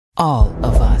All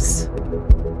of us.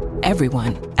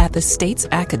 Everyone at the state's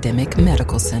academic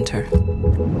medical center.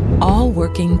 All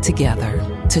working together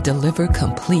to deliver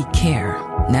complete care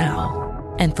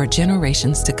now and for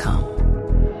generations to come.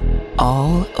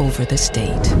 All over the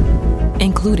state,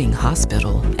 including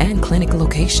hospital and clinic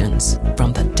locations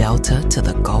from the Delta to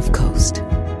the Gulf Coast.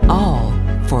 All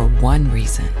for one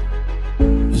reason.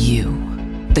 You,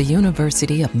 the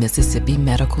University of Mississippi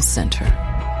Medical Center.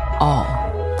 All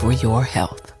for your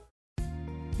health.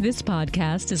 This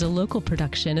podcast is a local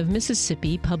production of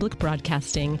Mississippi Public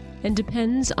Broadcasting and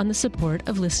depends on the support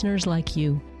of listeners like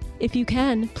you. If you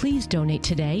can, please donate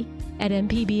today at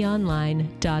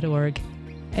mpbonline.org.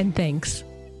 And thanks.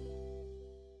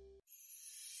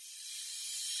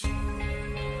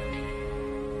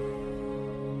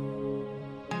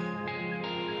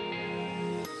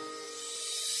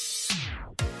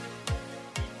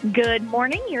 Good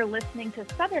morning. You're listening to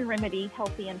Southern Remedy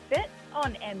Healthy and Fit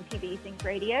on MPB Think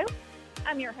Radio.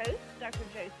 I'm your host, Dr.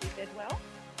 Josie Bidwell,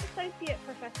 Associate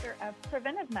Professor of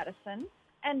Preventive Medicine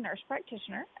and Nurse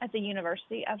Practitioner at the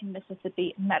University of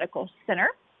Mississippi Medical Center.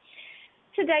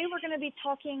 Today we're going to be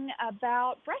talking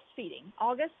about breastfeeding.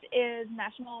 August is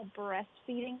National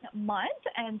Breastfeeding Month,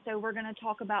 and so we're going to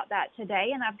talk about that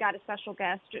today. And I've got a special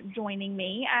guest joining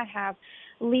me. I have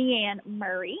Leanne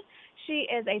Murray. She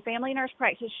is a family nurse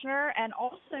practitioner and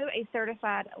also a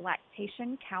certified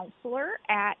lactation counselor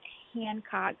at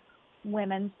Hancock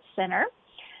Women's Center.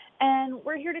 And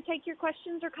we're here to take your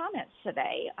questions or comments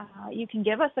today. You can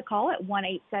give us a call at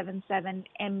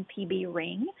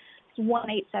 1-877-MPB-RING. It's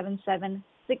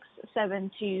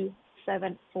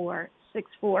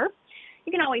 1-877-672-7464.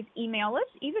 You can always email us,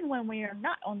 even when we are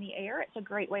not on the air. It's a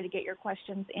great way to get your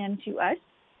questions in to us.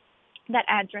 That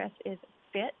address is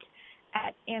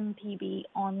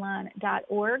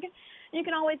fit@mpbonline.org. You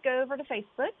can always go over to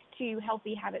Facebook to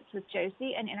Healthy Habits with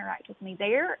Josie and interact with me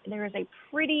there. There is a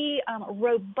pretty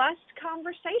robust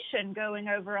conversation going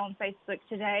over on Facebook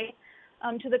today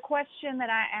to the question that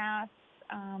I asked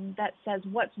that says,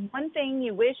 what's one thing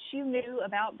you wish you knew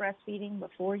about breastfeeding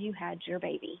before you had your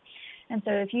baby? And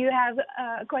so if you have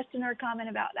a question or a comment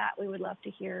about that, we would love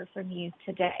to hear from you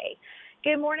today.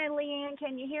 Good morning, Leanne.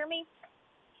 Can you hear me?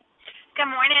 Good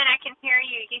morning. I can hear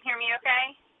you. You can hear me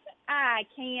okay? I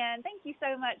can. Thank you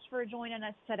so much for joining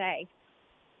us today.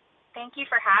 Thank you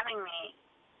for having me.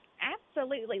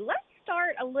 Absolutely. Let's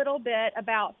start a little bit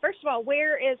about, first of all,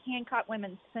 where is Hancock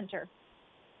Women's Center?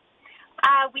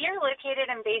 We are located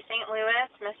in Bay St. Louis,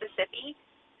 Mississippi,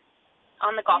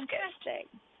 on the Gulf Coast.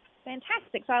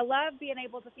 Fantastic. So I love being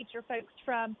able to feature folks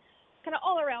from kind of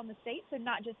all around the state, so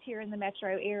not just here in the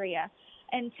metro area.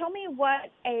 And tell me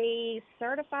what a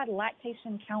certified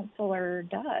lactation counselor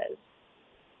does.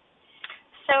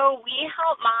 So we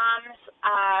help moms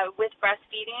with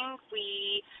breastfeeding.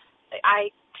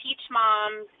 I teach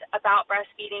moms about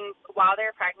breastfeeding while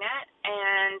they're pregnant,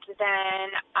 and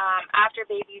then after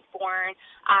baby's born,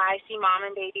 I see mom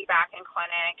and baby back in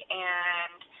clinic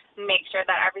and make sure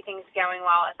that everything's going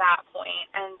well at that point.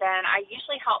 And then I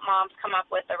usually help moms come up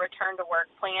with a return-to-work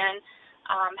plan,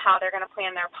 how they're going to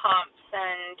plan their pumps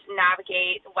and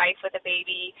navigate life with a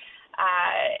baby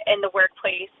in the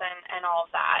workplace and all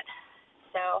of that.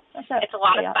 So it's a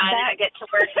lot of fun. I get to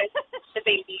work with the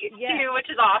babies too, which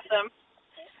is awesome.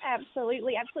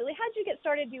 Absolutely, absolutely. How did you get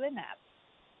started doing that?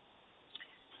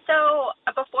 So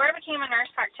before I became a nurse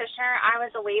practitioner, I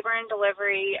was a labor and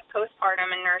delivery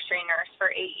postpartum and nursery nurse for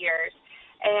 8 years.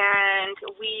 And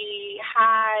we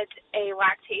had a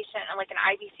lactation, like an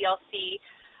IBCLC,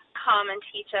 come and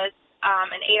teach us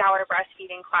an 8-hour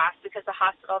breastfeeding class because the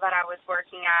hospital that I was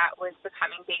working at was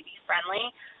becoming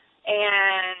baby-friendly.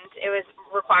 And it was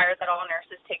required that all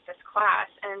nurses take this class.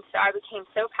 And so I became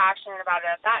so passionate about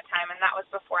it at that time, and that was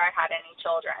before I had any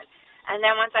children. And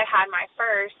then once I had my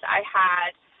first, I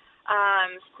had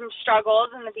some struggles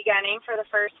in the beginning for the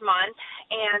first month,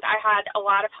 and I had a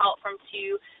lot of help from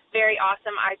 2 very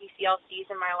awesome IBCLCs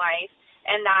in my life,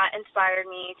 and that inspired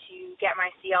me to get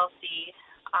my CLC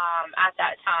at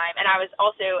that time. And I was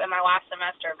also in my last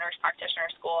semester of nurse practitioner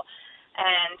school,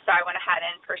 and so I went ahead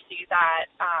and pursued that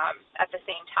at the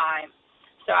same time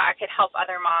so I could help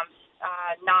other moms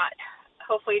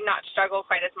hopefully not struggle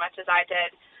quite as much as I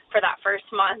did for that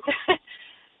first month.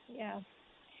 Yeah.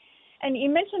 And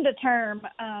you mentioned the term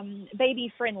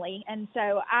baby-friendly, and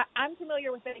so I'm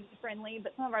familiar with baby-friendly,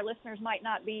 but some of our listeners might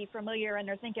not be familiar, and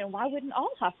they're thinking, why wouldn't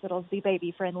all hospitals be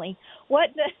baby-friendly?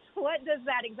 What What does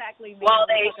that exactly mean? Well,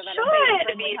 they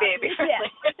should be baby-friendly.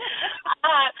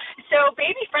 Yeah. So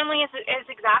baby-friendly is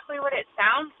exactly what it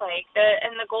sounds like.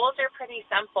 And the goals are pretty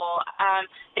simple.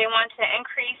 They want to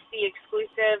increase the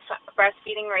exclusive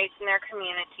breastfeeding rates in their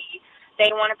community.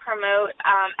 They want to promote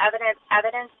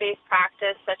evidence-based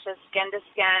practice such as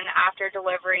skin-to-skin after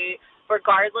delivery,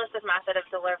 regardless of method of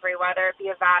delivery, whether it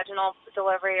be a vaginal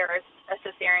delivery or a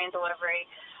cesarean delivery.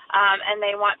 And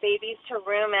they want babies to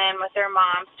room in with their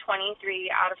moms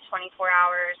 23 out of 24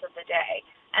 hours of the day.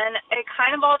 And it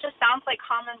kind of all just sounds like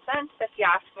common sense, if you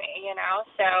ask me,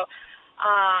 So,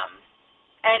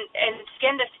 and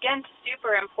skin to skin is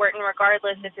super important,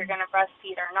 regardless if you're going to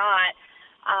breastfeed or not,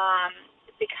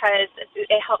 because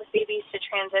it helps babies to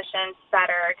transition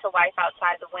better to life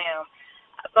outside the womb.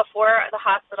 Before the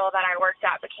hospital that I worked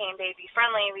at became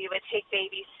baby-friendly, we would take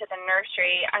babies to the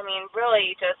nursery,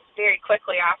 really just very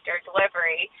quickly after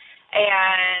delivery.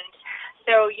 And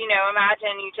so,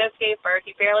 imagine you just gave birth,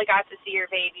 you barely got to see your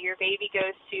baby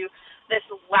goes to this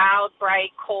loud,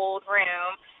 bright, cold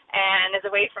room and is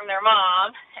away from their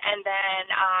mom, and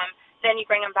then you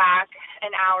bring them back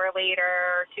an hour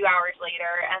later or 2 hours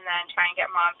later and then try and get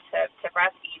mom to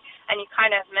breastfeed. And you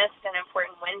kind of missed an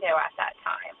important window at that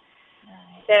time.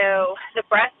 So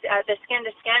the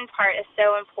skin-to-skin part is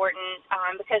so important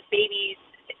because babies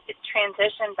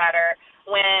transition better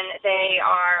when they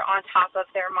are on top of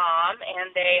their mom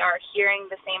and they are hearing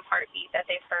the same heartbeat that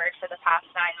they've heard for the past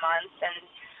 9 months, and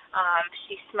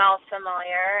she smells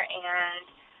familiar. And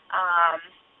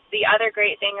the other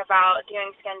great thing about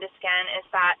doing skin-to-skin is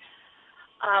that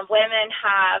women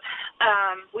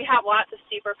we have lots of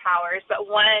superpowers, but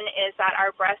one is that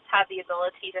our breasts have the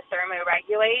ability to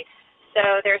thermoregulate.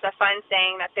 So there's a fun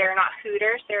saying that they're not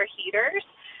hooters, they're heaters.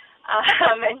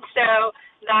 And so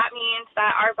that means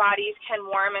that our bodies can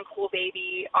warm and cool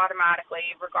baby automatically,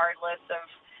 regardless of,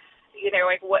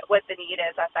 what the need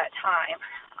is at that time.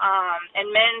 And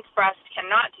men's breasts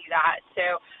cannot do that.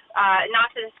 So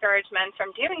not to discourage men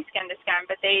from doing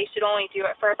skin-to-skin, but they should only do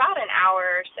it for about an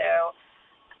hour or so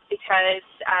because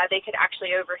they could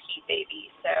actually overheat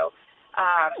babies. So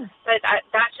but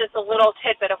that's just a little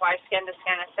tidbit of why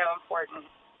skin-to-skin is so important.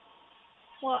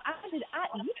 Well,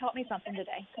 you taught me something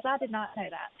today because I did not know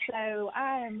that. So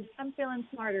I'm feeling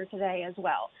smarter today as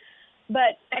well.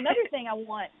 But another thing I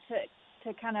want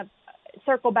to kind of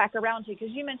circle back around to, because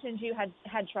you mentioned you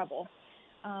had trouble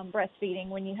breastfeeding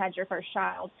when you had your first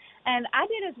child, and I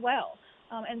did as well.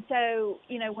 And so,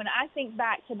 when I think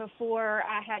back to before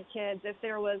I had kids, if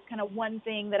there was kind of one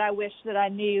thing that I wish that I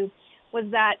knew was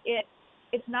that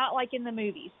it's not like in the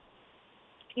movies.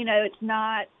 It's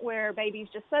not where baby's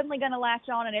just suddenly going to latch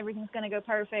on and everything's going to go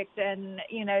perfect, and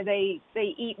they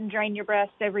eat and drain your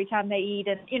breast every time they eat,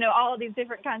 and all of these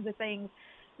different kinds of things.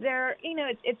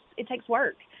 It takes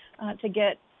work to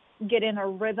get in a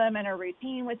rhythm and a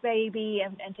routine with baby,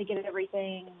 and to get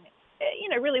everything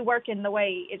really working the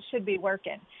way it should be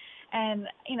working. And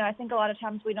I think a lot of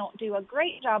times we don't do a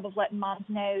great job of letting moms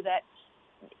know that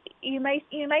you may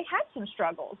have some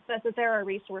struggles, but that there are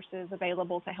resources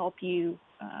available to help you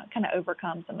kind of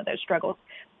overcome some of those struggles,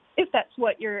 if that's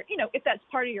what if that's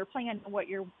part of your plan and what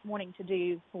you're wanting to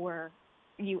do for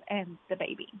you and the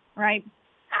baby, right?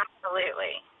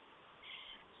 Absolutely.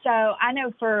 So I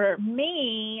know for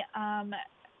me,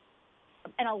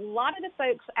 and a lot of the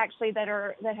folks actually that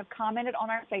have commented on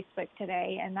our Facebook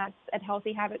today, and that's at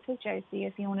Healthy Habits with Josie,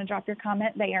 if you want to drop your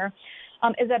comment there,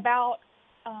 is about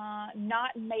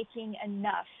not making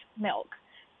enough milk.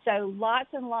 So lots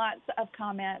and lots of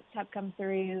comments have come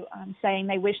through saying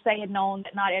they wish they had known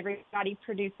that not everybody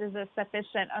produces a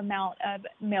sufficient amount of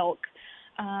milk.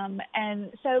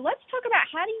 And so let's talk about,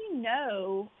 how do you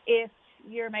know if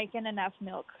you're making enough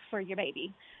milk for your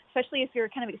baby, especially if you're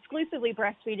kind of exclusively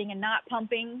breastfeeding and not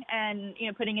pumping and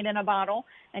putting it in a bottle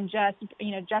and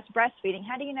just breastfeeding?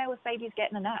 How do you know if baby's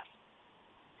getting enough?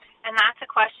 And that's a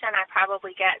question I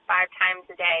probably get 5 times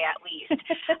a day at least.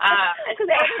 Because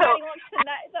everybody wants to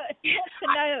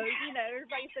know.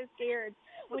 Everybody's so scared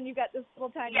when you've got this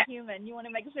little tiny human. You want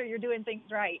to make sure you're doing things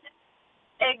right.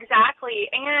 Exactly.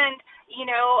 And,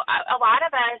 a lot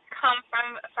of us come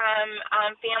from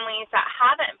families that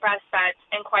haven't breastfed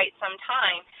in quite some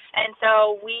time. And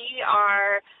so we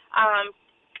are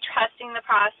trusting the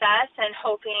process and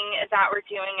hoping that we're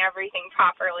doing everything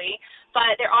properly.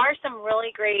 But there are some really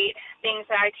great things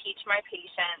that I teach my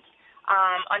patients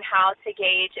on how to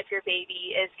gauge if your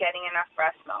baby is getting enough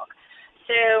breast milk.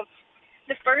 So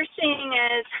the first thing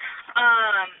is,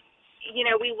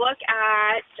 we look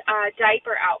at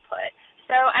diaper output.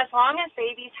 So as long as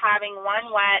baby's having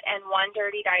one wet and one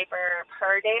dirty diaper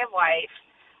per day of life,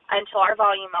 until our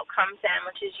volume milk comes in,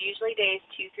 which is usually days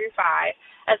 2 through 5.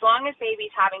 As long as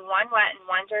baby's having one wet and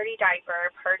one dirty diaper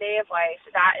per day of life,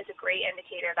 that is a great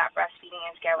indicator that breastfeeding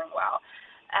is going well.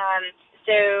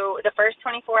 So the first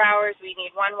 24 hours, we need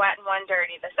one wet and one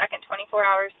dirty. The second 24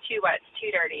 hours, 2 wets,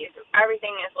 2 dirties.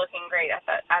 Everything is looking great at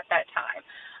that time.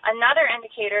 Another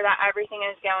indicator that everything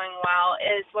is going well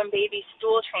is when baby's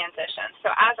stool transitions.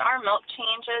 So as our milk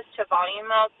changes to volume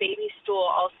milk, baby's stool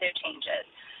also changes.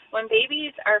 When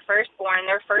babies are first born,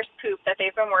 their first poop that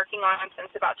they've been working on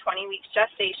since about 20 weeks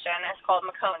gestation is called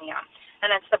meconium. And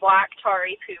it's the black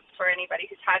tarry poop for anybody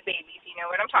who's had babies. You know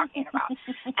what I'm talking about.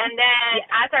 And then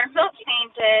as our milk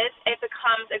changes, it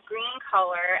becomes a green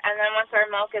color. And then once our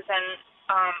milk is in,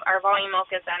 our volume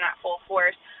milk is in at full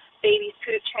force, baby's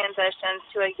poop transitions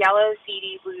to a yellow,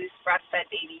 seedy, loose, breastfed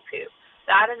baby poop.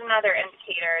 That is another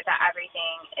indicator that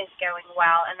everything is going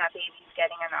well and that baby's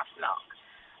getting enough milk.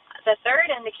 The third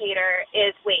indicator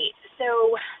is weight.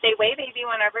 So they weigh baby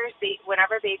whenever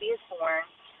baby is born.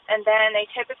 And then they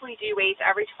typically do weights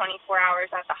every 24 hours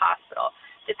at the hospital.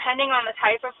 Depending on the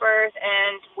type of birth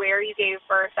and where you gave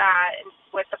birth at and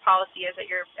what the policy is at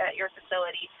your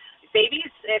facility, babies,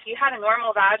 if you had a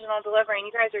normal vaginal delivery and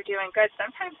you guys are doing good,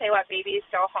 sometimes they let babies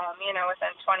go home,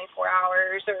 within 24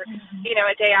 hours or,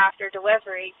 a day after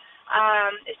delivery.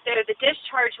 So the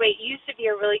discharge weight used to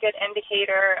be a really good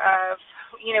indicator of,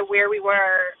 where we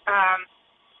were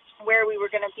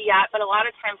going to be at, but a lot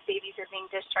of times babies are being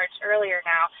discharged earlier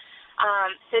now.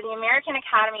 So the American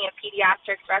Academy of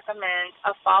Pediatrics recommends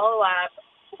a follow-up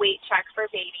weight check for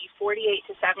baby 48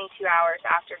 to 72 hours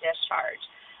after discharge.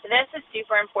 This is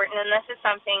super important, and this is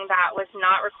something that was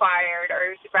not required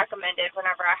or recommended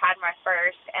whenever I had my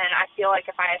first, and I feel like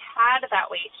if I had that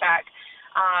weight check,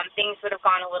 things would have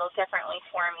gone a little differently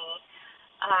for me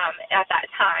at that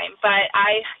time. But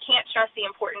I can't stress the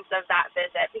importance of that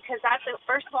visit because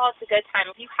first of all, it's a good time.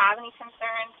 If you have any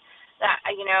concerns,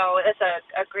 it's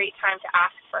a great time to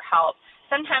ask for help.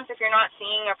 Sometimes if you're not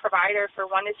seeing a provider for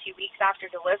 1 to 2 weeks after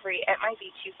delivery, it might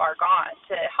be too far gone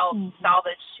to help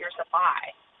salvage your supply.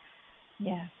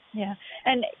 Yeah.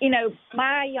 And,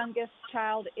 my youngest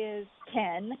child is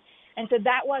 10, and so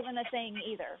that wasn't a thing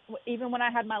either. Even when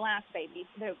I had my last baby,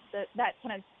 that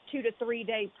kind of 2 to 3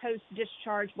 day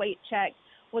post-discharge weight check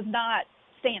was not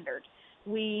standard.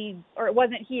 It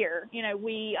wasn't here. You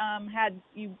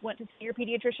went to see your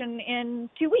pediatrician in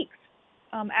 2 weeks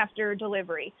after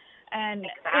delivery. And,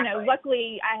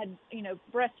 luckily I had,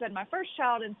 breastfed my first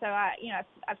child. And so I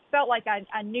felt like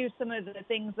I knew some of the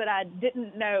things that I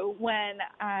didn't know when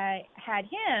I had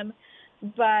him.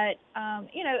 But,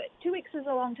 2 weeks is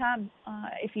a long time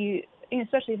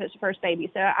especially if it's your first baby.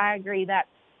 So I agree that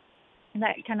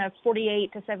kind of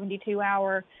 48 to 72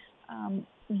 hour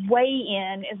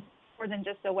weigh-in is more than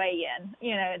just a weigh-in.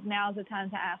 Now's the time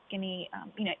to ask any,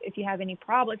 if you have any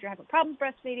problems, if you're having problems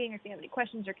breastfeeding, or if you have any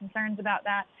questions or concerns about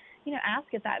that,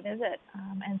 ask at that visit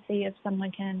and see if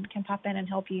someone can pop in and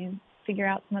help you figure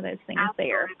out some of those things.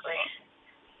 Absolutely. There.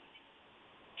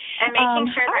 And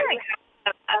making sure that we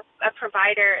have a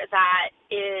provider that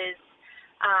is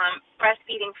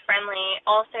breastfeeding friendly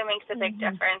also makes a big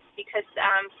difference because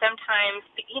sometimes,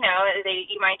 you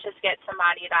might just get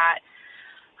somebody that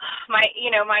might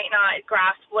not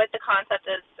grasp what the concept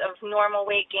is of normal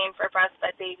weight gain for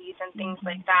breastfed babies and things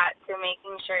like that. So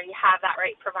making sure you have that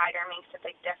right provider makes a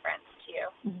big difference too.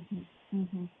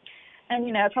 And,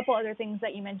 a couple other things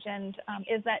that you mentioned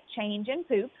is that change in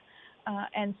poop.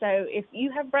 And so if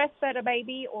you have breastfed a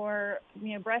baby or,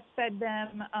 breastfed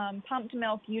them pumped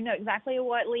milk, you know exactly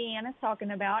what Leanne is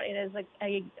talking about. It is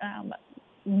a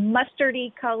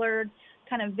mustardy colored,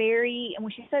 kind of very, and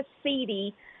when she says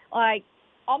seedy,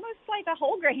 almost like a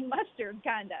whole grain mustard,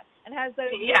 kind of, and has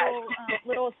those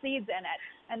little seeds in it.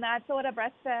 And that's what a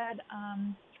breastfed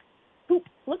poop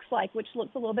looks like, which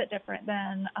looks a little bit different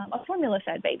than a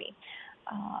formula-fed baby.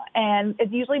 And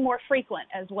it's usually more frequent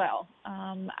as well.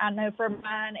 I know for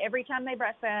mine, every time they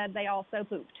breastfed, they also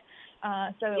pooped.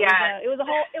 So it was a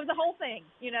whole thing,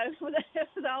 it was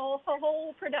a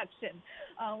whole production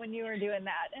when you were doing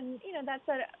that. And, that's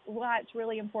why it's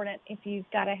really important if you've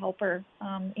got a helper,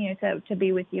 to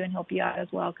be with you and help you out as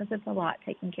well, because it's a lot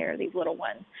taking care of these little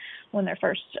ones when they're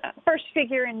first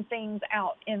figuring things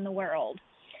out in the world.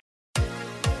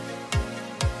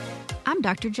 I'm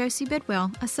Dr. Josie Bidwell,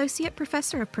 Associate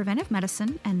Professor of Preventive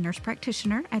Medicine and Nurse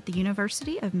Practitioner at the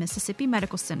University of Mississippi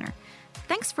Medical Center.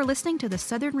 Thanks for listening to the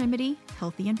Southern Remedy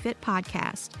Healthy and Fit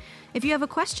podcast. If you have a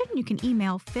question, you can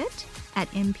email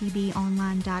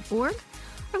fit@mpbonline.org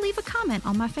or leave a comment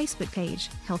on my Facebook page,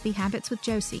 Healthy Habits with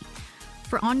Josie.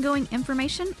 For ongoing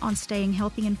information on staying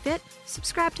healthy and fit,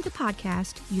 subscribe to the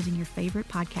podcast using your favorite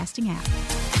podcasting app.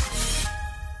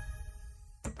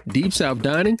 Deep South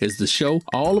Dining is the show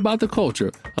all about the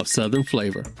culture of Southern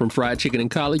flavor, from fried chicken and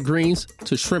collard greens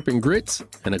to shrimp and grits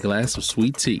and a glass of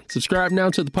sweet tea. Subscribe now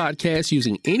to the podcast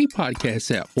using any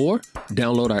podcast app or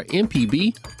download our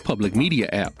MPB public media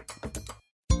app.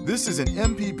 This is an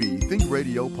MPB Think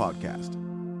Radio podcast.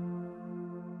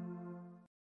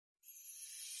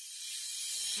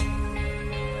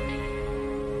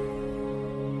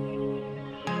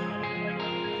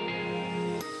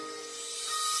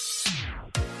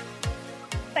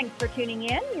 Thanks for tuning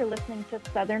in. You're listening to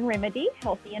Southern Remedy,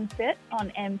 Healthy and Fit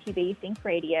on MPB Think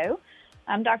Radio.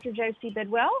 I'm Dr. Josie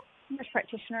Bidwell, nurse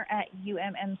practitioner at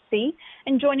UMMC.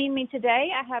 And joining me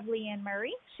today, I have Leanne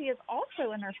Murray. She is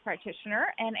also a nurse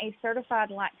practitioner and a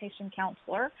certified lactation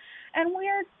counselor. And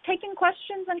we're taking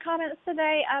questions and comments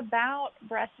today about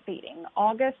breastfeeding.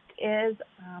 August is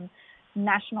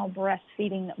National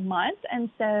Breastfeeding Month, and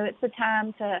so it's a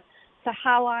time to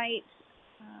highlight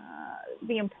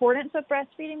the importance of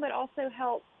breastfeeding, but also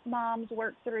help moms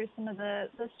work through some of the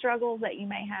struggles that you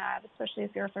may have, especially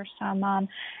if you're a first-time mom.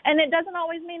 And it doesn't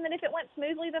always mean that if it went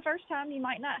smoothly the first time, you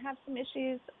might not have some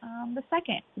issues the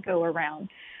second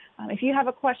go-around. If you have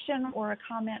a question or a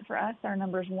comment for us, our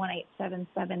number is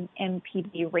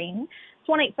 1-877-MPB-RING. It's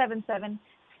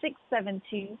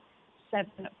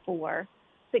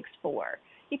 1-877-672-7464.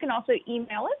 You can also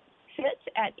email us,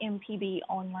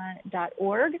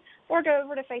 fit@mpbonline.org, or go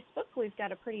over to Facebook. We've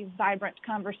got a pretty vibrant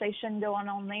conversation going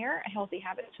on there, Healthy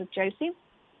Habits with Josie,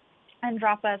 and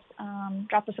drop us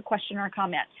a question or a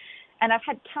comment. And I've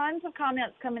had tons of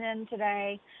comments coming in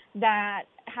today that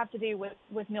have to do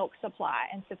with milk supply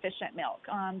and sufficient milk.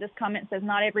 This comment says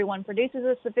not everyone produces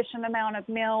a sufficient amount of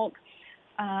milk.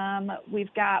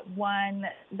 We've got one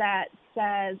that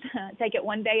says take it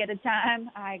one day at a time.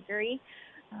 I agree.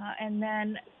 And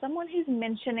then someone who's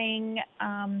mentioning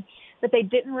that they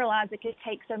didn't realize it could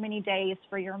take so many days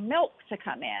for your milk to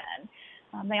come in.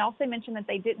 They also mentioned that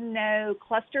they didn't know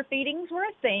cluster feedings were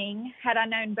a thing. Had I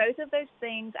known both of those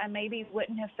things, I maybe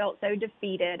wouldn't have felt so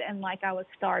defeated and like I was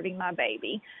starving my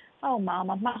baby. Oh,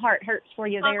 Mama, my heart hurts for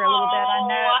you there a little bit.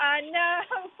 I know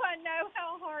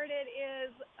how hard it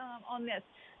is on this.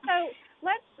 So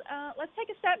let's take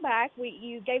a step back.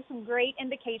 You gave some great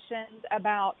indications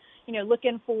about,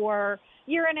 looking for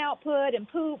urine output and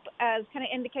poop as kind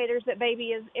of indicators that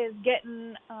baby is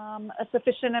getting a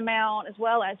sufficient amount, as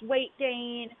well as weight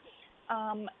gain.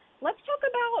 Let's talk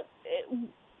about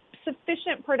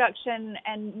sufficient production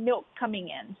and milk coming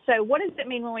in. So what does it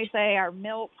mean when we say our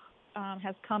milk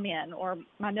has come in, or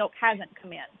my milk hasn't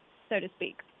come in, so to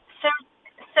speak?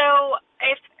 So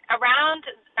if around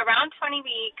 20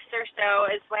 weeks or so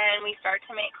is when we start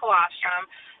to make colostrum.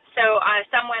 So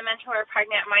some women who are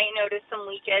pregnant might notice some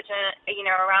leakage,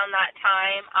 around that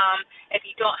time. If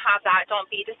you don't have that, don't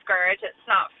be discouraged. It's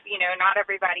not, not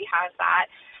everybody has that.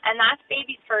 And that's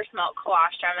baby's first milk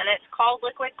colostrum, and it's called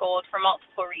liquid gold for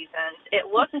multiple reasons. It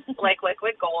looks like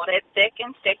liquid gold. It's thick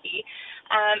and sticky.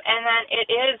 And then it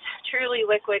is truly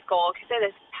liquid gold because it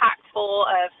is packed full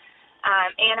of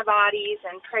antibodies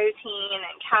and protein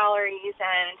and calories,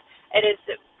 and it is,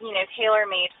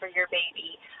 tailor-made for your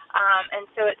baby. And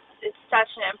so it's such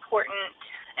an important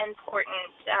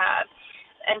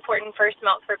first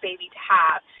milk for baby to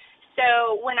have.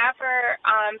 So whenever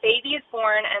baby is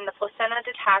born and the placenta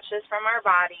detaches from our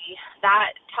body,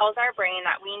 that tells our brain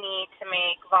that we need to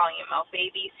make volume milk.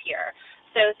 Baby's here.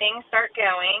 So things start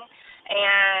going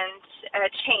and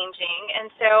changing. And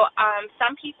so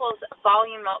some people's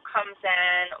volume milk comes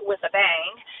in with a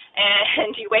bang,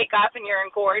 and you wake up and you're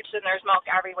engorged and there's milk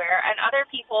everywhere. And other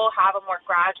people have a more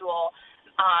gradual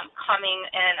coming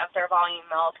in of their volume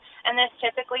milk. And this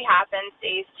typically happens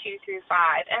days 2 through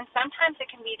 5. And sometimes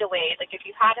it can be delayed. Like if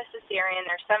you've had a cesarean,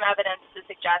 there's some evidence to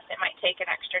suggest it might take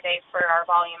an extra day for our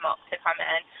volume milk to come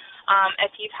in.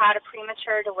 If you've had a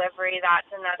premature delivery, that's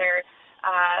another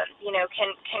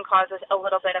can cause us a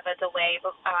little bit of a delay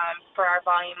for our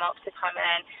volume milk to come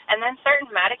in. And then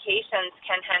certain medications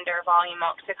can hinder volume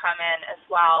milk to come in as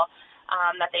well,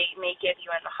 that they may give you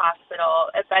in the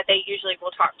hospital. But they usually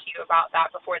will talk to you about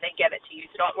that before they give it to you.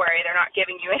 So don't worry, they're not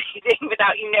giving you anything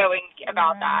without you knowing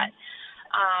about that.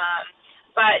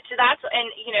 But so that's, and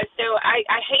so I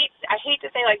hate to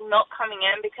say like milk coming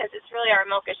in, because it's really our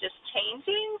milk is just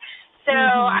changing. So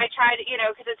I try to,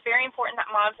 because it's very important that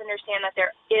moms understand that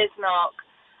there is milk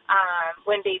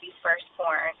when baby's first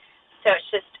born. So it's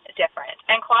just different.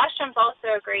 And colostrum's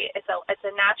also a great, it's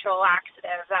a natural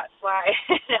laxative. That's why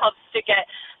it helps to get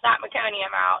that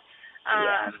meconium out.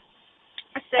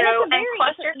 So, and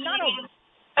cluster feeding.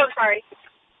 Oh, sorry.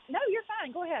 No, you're fine.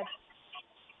 Go ahead.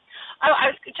 Oh,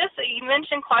 you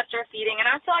mentioned cluster feeding, and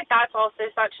I feel like that's also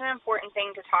such an important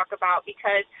thing to talk about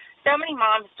because so many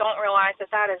moms don't realize that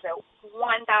that is a 1,000%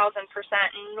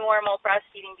 normal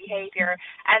breastfeeding behavior,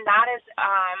 and that is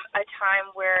a time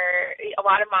where a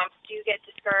lot of moms do get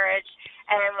discouraged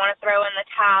and want to throw in the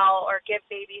towel or give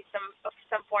babies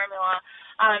some formula.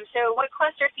 So what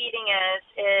cluster feeding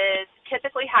is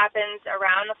typically happens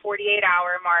around the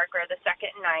 48-hour mark or the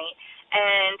second night.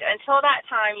 And until that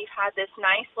time, you've had this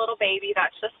nice little baby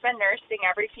that's just been nursing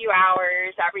every few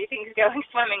hours. Everything's going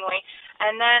swimmingly.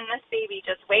 And then this baby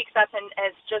just wakes up and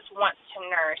just wants to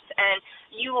nurse. And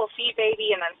you will feed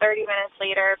baby, and then 30 minutes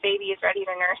later, baby is ready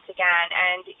to nurse again.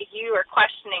 And you are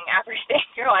questioning everything.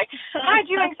 You're like, am I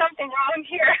doing something wrong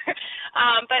here?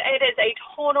 But it is a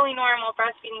totally normal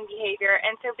breastfeeding behavior.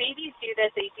 And so babies do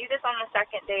this. They do this on the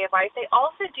second day of life. They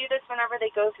also do this whenever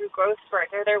they go through growth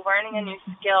spurts or they're learning a new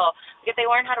skill. If they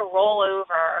learn how to roll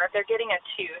over, or if they're getting a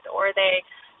tooth, or they,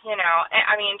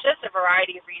 just a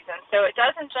variety of reasons. So it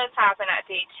doesn't just happen at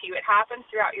day 2. It happens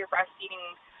throughout your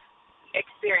breastfeeding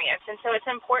experience. And so it's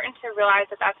important to realize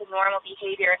that that's a normal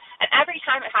behavior. And every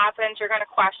time it happens, you're going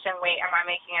to question, wait, am I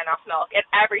making enough milk? And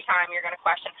every time you're going to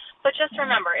question. But just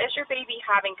remember, is your baby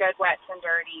having good wets and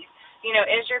dirties?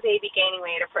 Is your baby gaining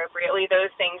weight appropriately?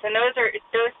 Those things. And those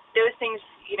things,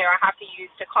 I have to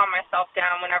use to calm myself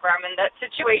down whenever I'm in that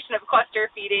situation of cluster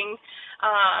feeding,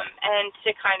 and to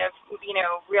kind of,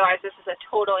 realize this is a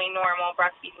totally normal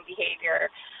breastfeeding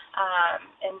behavior.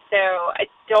 And so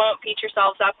don't beat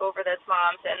yourselves up over this,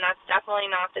 moms, and that's definitely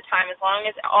not the time. As long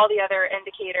as all the other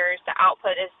indicators, the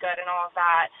output is good and all of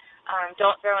that,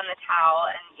 don't throw in the towel.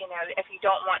 And, if you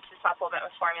don't want to supplement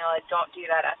with formula, don't do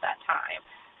that at that time.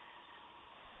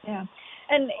 Yeah.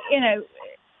 And,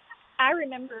 I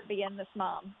remember being this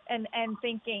mom and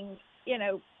thinking,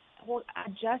 well, I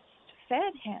just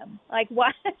fed him. Like,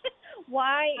 why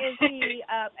is he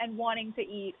up and wanting to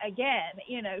eat again?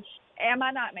 Am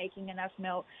I not making enough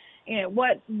milk?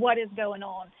 What is going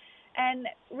on? And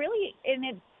really,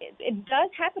 it does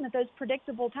happen at those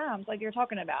predictable times, like you're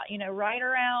talking about, right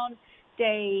around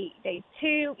day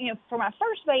 2. For my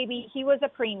first baby, he was a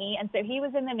preemie, and so he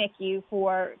was in the NICU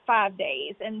for 5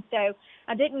 days. And so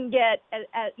I didn't get,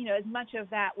 as much of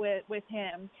that with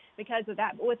him because of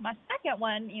that. But with my second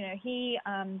one, he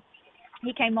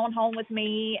came on home with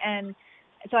me, and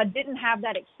so I didn't have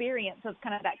that experience of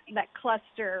kind of that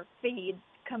cluster feed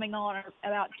coming on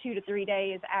about 2 to 3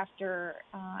 days after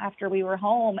we were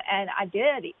home. And I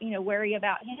did, worry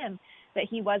about him that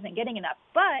he wasn't getting enough.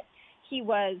 But he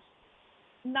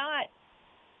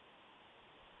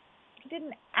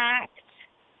didn't act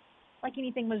like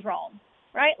anything was wrong,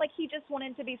 right? Like he just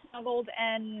wanted to be snuggled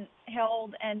and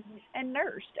held and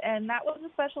nursed. And that was a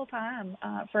special time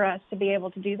for us to be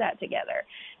able to do that together.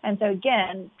 And so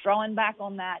again, drawing back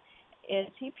on that, is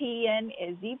he peeing?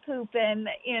 Is he pooping?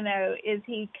 Is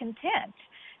he content?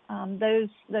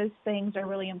 Those things are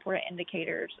really important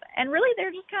indicators. And really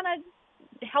they're just kind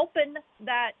of helping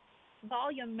that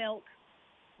volume milk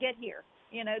get here.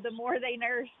 The more they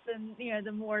nurse, then,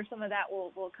 the more some of that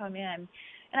will come in.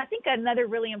 And I think another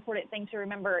really important thing to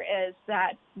remember is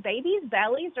that babies'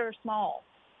 bellies are small.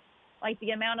 Like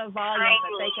the amount of volume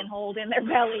that they can hold in their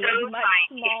belly is much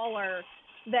smaller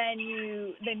than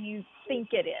you think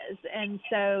it is. And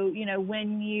so,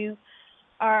 when you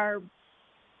are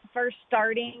first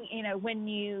starting, when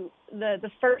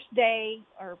the first day,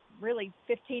 or really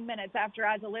 15 minutes after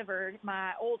I delivered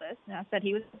my oldest, and I said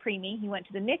he was a preemie, he went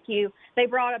to the NICU, they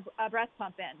brought a breast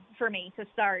pump in for me to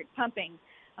start pumping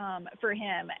for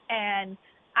him. And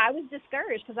I was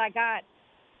discouraged because I got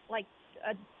like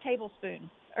a tablespoon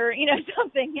or,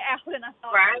 something out, and I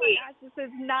thought, right. Oh my gosh, this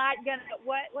is not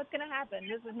what's going to happen?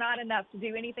 This is not enough to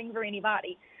do anything for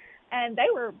anybody. And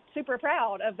they were super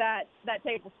proud of that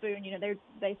tablespoon.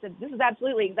 They said, this is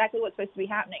absolutely exactly what's supposed to be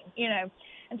happening,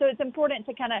 And so it's important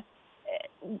to kind of,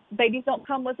 babies don't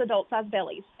come with adult-sized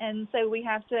bellies. And so we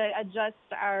have to adjust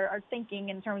our thinking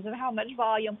in terms of how much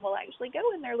volume will actually go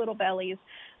in their little bellies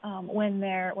when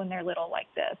they're little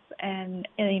like this. And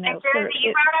Josie,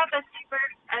 you brought up a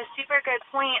super good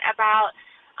point about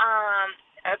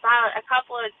a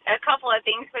couple of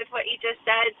things with what you just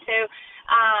said. So,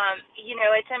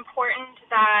 it's important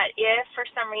that if for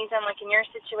some reason, like in your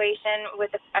situation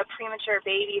with a premature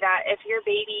baby, that if your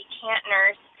baby can't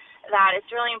nurse, that it's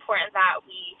really important that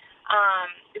we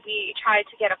try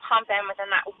to get a pump in within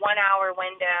that 1 hour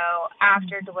window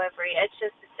after delivery. It's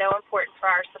just so important for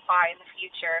our supply in the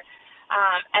future.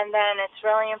 And then it's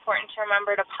really important to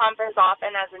remember to pump as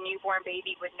often as a newborn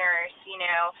baby would nurse,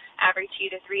 every 2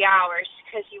 to 3 hours,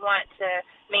 because you want to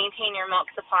maintain your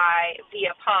milk supply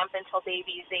via pump until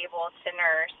baby is able to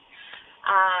nurse.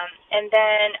 And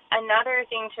then another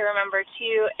thing to remember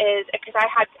too is, because I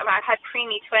had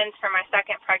preemie twins for my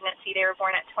second pregnancy. They were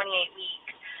born at 28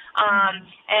 weeks.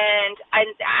 And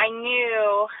I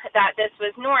knew that this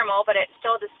was normal, but it's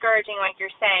still discouraging, like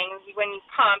you're saying. When you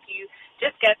pump, you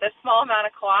just get this small amount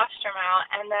of colostrum out,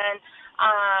 and then,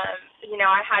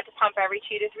 I had to pump every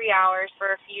 2 to 3 hours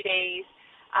for a few days,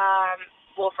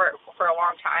 for a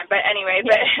long time. But anyway,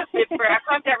 I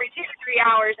pumped every 2 to 3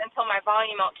 hours until my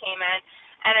volume milk came in,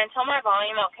 and until my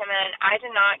volume milk came in, I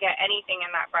did not get anything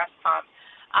in that breast pump.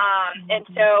 And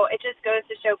so it just goes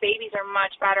to show babies are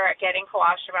much better at getting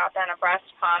colostrum out than a breast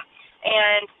pump.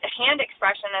 And hand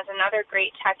expression is another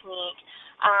great technique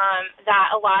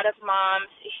that a lot of moms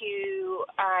who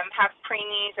have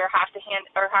preemies or have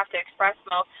to express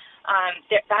milk,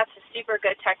 that's a super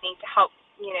good technique to help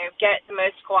get the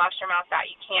most colostrum out that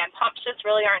you can. Pumps just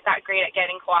really aren't that great at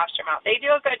getting colostrum out. They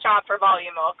do a good job for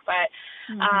volume milk, but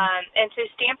and so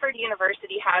Stanford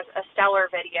University has a stellar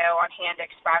video on hand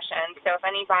expression. So if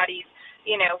anybody's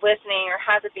listening or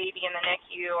has a baby in the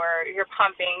NICU or you're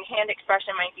pumping, hand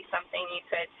expression might be something you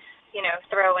could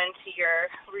throw into your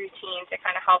routine to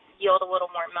kind of help yield a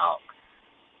little more milk.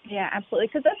 Yeah, absolutely,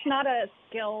 because that's not a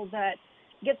skill that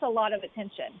gets a lot of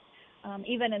attention.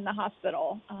 Even in the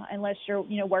hospital, unless you're,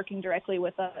 working directly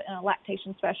with a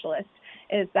lactation specialist,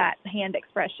 is that hand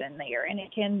expression there. And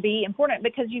it can be important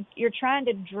because you're trying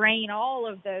to drain all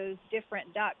of those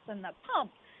different ducts, and the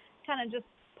pump kind of just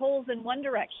pulls in one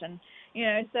direction,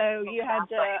 so you had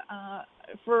to,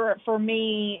 for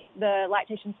me, the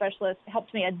lactation specialist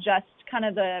helped me adjust kind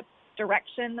of the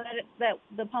direction that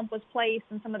the pump was placed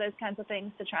and some of those kinds of things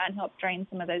to try and help drain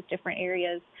some of those different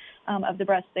areas of the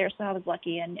breast there. So I was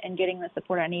lucky in getting the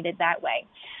support I needed that way.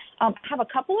 I have a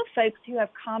couple of folks who have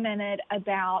commented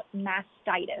about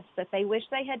mastitis, that they wish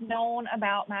they had known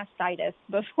about mastitis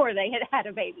before they had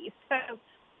a baby. So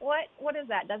what is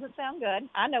that? Doesn't sound good.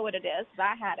 I know what it is.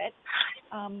 I had it.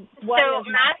 What is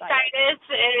mastitis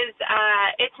is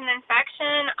it's an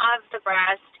infection of the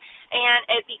breast. And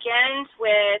it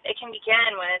can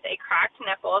begin with a cracked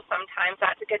nipple. Sometimes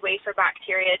that's a good way for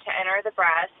bacteria to enter the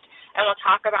breast. And we'll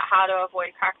talk about how to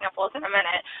avoid cracked nipples in a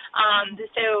minute.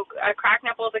 So a cracked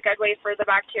nipple is a good way for the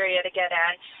bacteria to get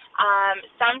in.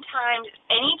 Sometimes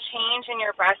any change in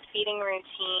your breastfeeding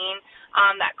routine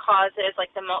that causes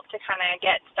like the milk to kind of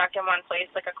get stuck in one place,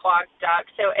 like a clogged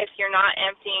duct. So if you're not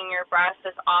emptying your breast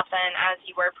as often as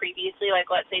you were previously,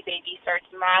 like let's say baby starts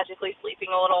magically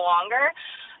sleeping a little longer,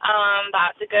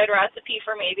 that's a good recipe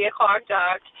for maybe a clogged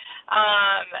duct.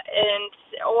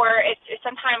 Or it's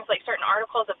sometimes like certain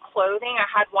articles of clothing. I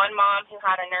had one mom who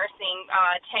had a nursing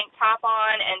tank top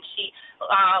on, and she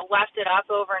left it up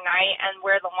overnight, and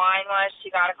where the line was,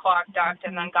 she got a clogged duct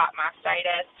and then got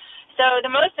mastitis. So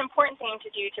the most important thing to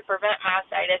do to prevent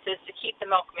mastitis is to keep the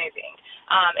milk moving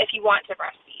if you want to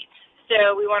breastfeed.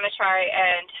 So we want to try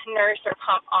and nurse or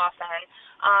pump often.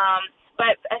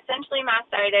 But essentially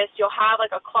mastitis, you'll have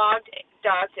like a clogged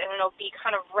duct, and it'll be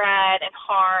kind of red and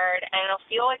hard, and it'll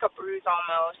feel like a bruise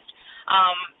almost.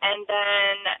 And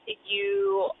then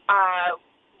you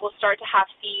will start to have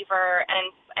fever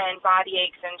and body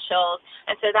aches and chills.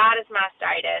 And so that is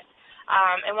mastitis.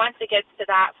 And once it gets to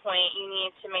that point, you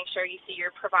need to make sure you see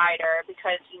your provider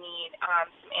because you need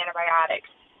some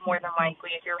antibiotics more than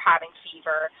likely if you're having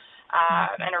fever.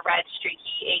 And a red,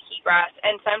 streaky, achy breast.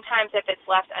 And sometimes if it's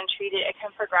left untreated, it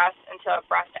can progress into a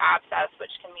breast abscess,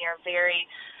 which can be a very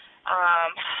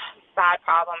bad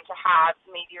problem to have,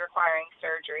 maybe requiring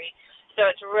surgery. So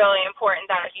it's really important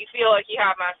that if you feel like you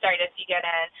have mastitis, you get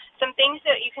in. Some things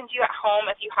that you can do at home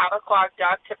if you have a clogged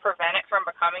duct to prevent it from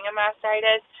becoming a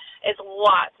mastitis is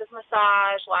lots of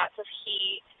massage, lots of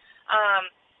heat.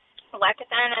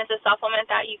 Lecithin is a supplement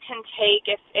that you can take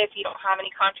if you don't have any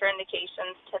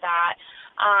contraindications to that.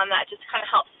 That just kind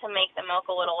of helps to make the milk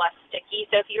a little less sticky.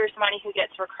 So if you're somebody who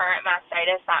gets recurrent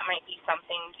mastitis, that might be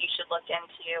something you should look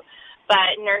into.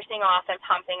 But nursing often,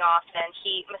 pumping often,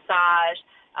 heat, massage,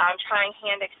 trying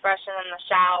hand expression in the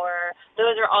shower,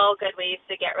 those are all good ways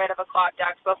to get rid of a clogged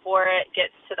duct before it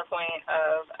gets to the point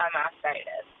of a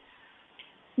mastitis.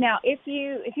 Now, if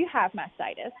you have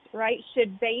mastitis, right,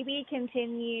 should baby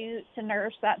continue to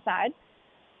nurse that side?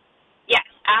 Yes,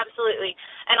 absolutely.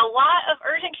 And a lot of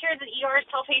urgent cares at ERs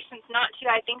tell patients not to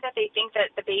I think that they think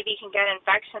that the baby can get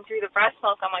infection through the breast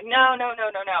milk. I'm like, no.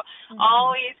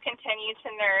 Always continue to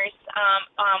nurse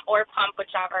or pump,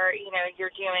 whichever,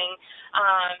 you're doing,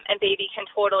 and baby can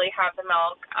totally have the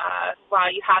milk while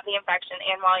you have the infection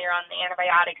and while you're on the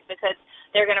antibiotics, because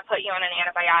they're going to put you on an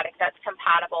antibiotic that's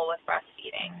compatible with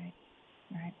breastfeeding.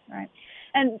 Right.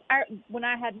 And when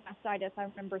I had mastitis, I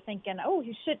remember thinking,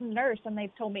 you shouldn't nurse, and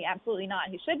they've told me absolutely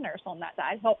not. You should nurse on that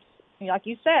side. It helps, like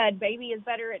you said, baby is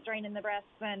better at draining the breast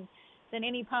than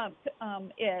any pump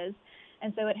is.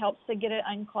 And so it helps to get it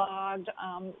unclogged.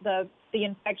 The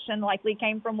infection likely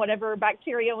came from whatever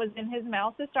bacteria was in his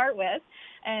mouth to start with.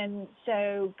 And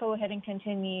so go ahead and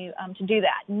continue to do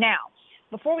that. Now,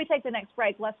 before we take the next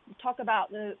break, let's talk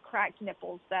about the cracked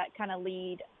nipples that kind of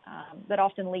that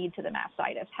often lead to the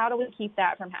mastitis. How do we keep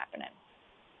that from happening?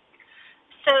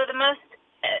 So the most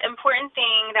important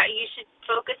thing that you should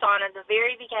focus on at the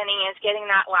very beginning is getting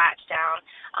that latch down.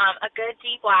 A good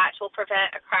deep latch will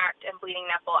prevent a cracked and bleeding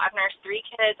nipple. I've nursed 3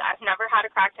 kids. I've never had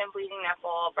a cracked and bleeding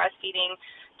nipple. Breastfeeding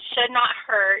should not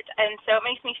hurt, and so it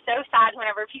makes me so sad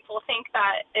whenever people think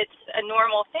that it's a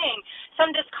normal thing. Some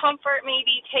discomfort,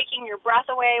 maybe taking your breath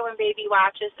away when baby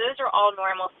latches, those are all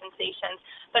normal sensations.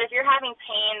 But if you're having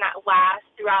pain that lasts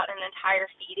throughout an entire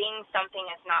feeding, something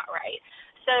is not right.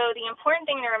 So the important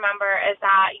thing to remember is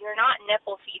that you're not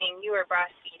nipple feeding, you are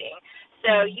breastfeeding.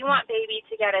 So you want baby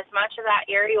to get as much of that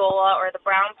areola or the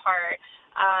brown part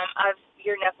of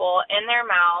your nipple in their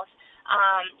mouth.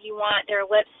 You want their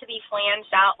lips to be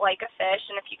flanged out like a fish,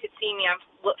 and if you could see me, I'm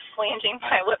flanging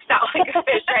my lips out like a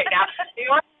fish right now. You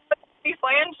want be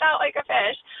flanged out like a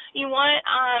fish. You want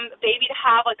baby to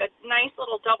have like a nice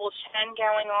little double chin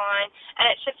going on, and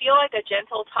it should feel like a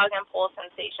gentle tug and pull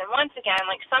sensation. Once again,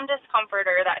 like some discomfort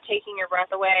or that taking your breath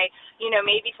away,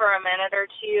 maybe for a minute or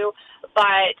two,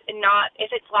 but not if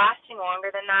it's lasting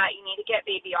longer than that. You need to get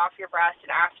baby off your breast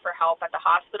and ask for help at the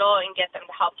hospital and get them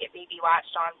to help get baby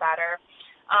latched on better.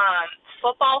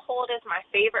 Football hold is my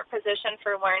favorite position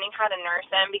for learning how to nurse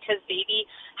them, because baby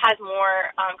has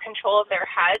more control of their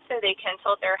head, so they can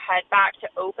tilt their head back to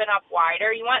open up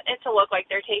wider. You want it to look like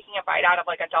they're taking a bite out of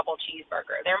like a double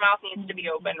cheeseburger. Their mouth needs to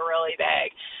be open really big.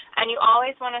 And you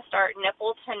always want to start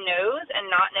nipple to nose and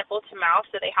not nipple to mouth,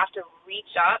 so they have to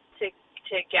reach up to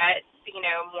get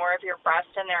more of your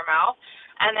breast in their mouth.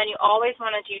 And then you always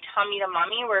want to do tummy to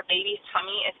mummy, where baby's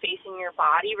tummy is facing your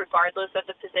body regardless of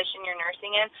the position you're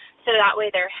nursing in, so that way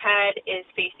their head is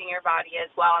facing your body as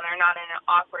well, and they're not in an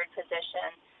awkward position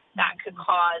that could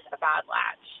cause a bad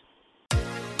latch.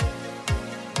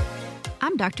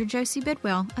 I'm Dr. Josie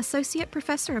Bidwell, Associate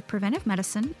Professor of Preventive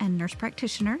Medicine and Nurse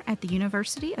Practitioner at the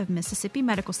University of Mississippi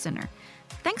Medical Center.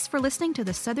 Thanks for listening to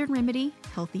the Southern Remedy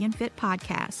Healthy and Fit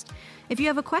podcast. If you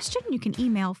have a question, you can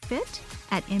email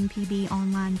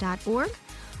fit@mpbonline.org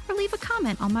or leave a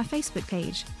comment on my Facebook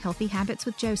page, Healthy Habits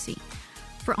with Josie.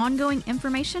 For ongoing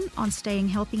information on staying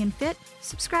healthy and fit,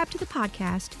 subscribe to the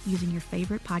podcast using your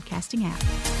favorite podcasting app.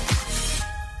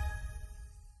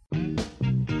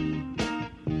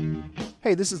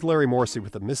 Hey, this is Larry Morrissey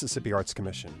with the Mississippi Arts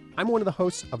Commission. I'm one of the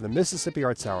hosts of the Mississippi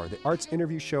Arts Hour, the arts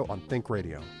interview show on Think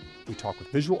Radio. We talk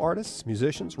with visual artists,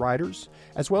 musicians, writers,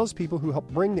 as well as people who help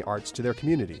bring the arts to their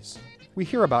communities. We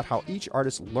hear about how each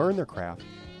artist learned their craft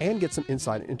and get some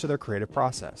insight into their creative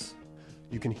process.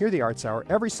 You can hear the Arts Hour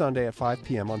every Sunday at 5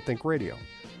 p.m. on Think Radio,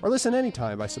 or listen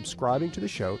anytime by subscribing to the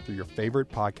show through your favorite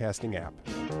podcasting app.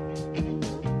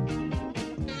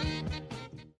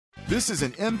 This is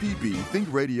an MPB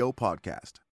Think Radio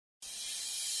podcast.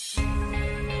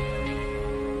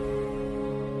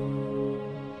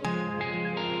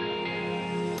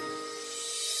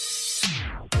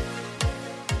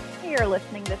 You're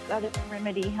listening to Southern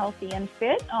Remedy Healthy and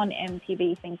Fit on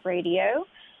MPB Think Radio.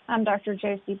 I'm Dr.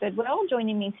 Josie Bidwell.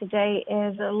 Joining me today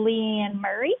is Leanne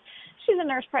Murray. She's a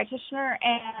nurse practitioner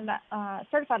and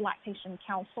certified lactation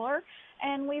counselor.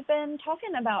 And we've been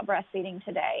talking about breastfeeding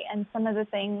today and some of the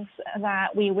things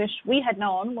that we wish we had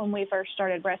known when we first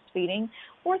started breastfeeding,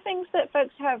 or things that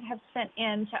folks have sent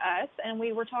in to us. And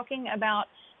we were talking about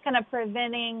kind of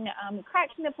preventing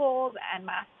cracked nipples and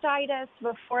mastitis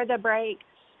before the break.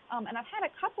 And I've had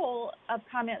a couple of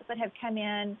comments that have come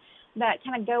in that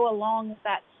kind of go along with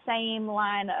that same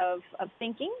line of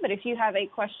thinking. But if you have a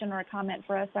question or a comment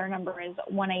for us, our number is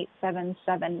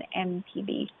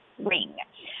 1-877-MPB-RING.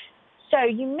 So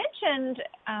you mentioned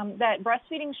that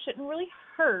breastfeeding shouldn't really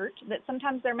hurt, that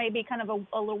sometimes there may be kind of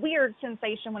a little weird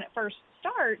sensation when it first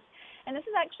starts. And this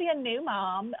is actually a new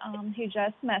mom who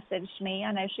just messaged me.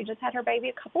 I know she just had her baby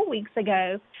a couple weeks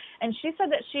ago, and she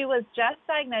said that she was just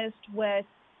diagnosed with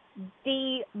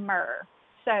DMER.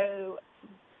 So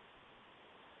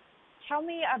tell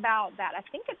me about that. I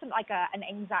think it's like an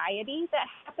anxiety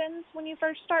that happens when you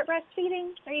first start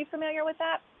breastfeeding. Are you familiar with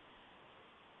that?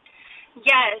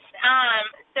 Yes.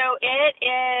 So it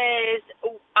is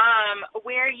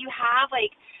where you have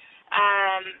like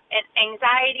an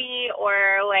anxiety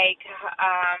or like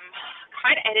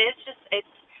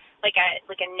it's like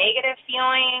a negative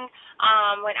feeling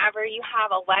whenever you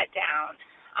have a letdown.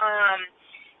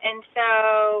 And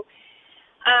so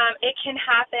it can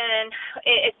happen.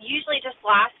 It usually just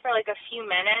lasts for like a few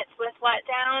minutes with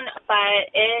letdown,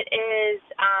 but it is,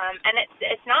 and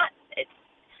it's not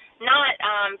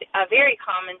a very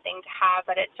common thing to have,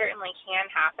 but it certainly can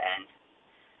happen.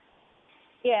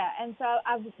 Yeah, and so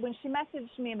when she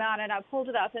messaged me about it, I pulled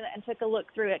it up and took a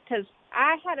look through it because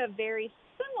I had a very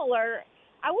similar,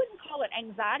 I wouldn't call it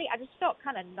anxiety, I just felt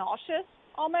kind of nauseous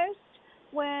almost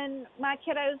when my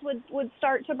kiddos would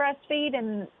start to breastfeed,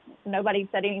 and nobody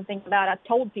said anything about it. I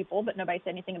told people, but nobody said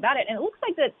anything about it. And it looks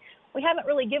like that we haven't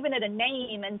really given it a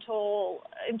name until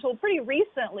pretty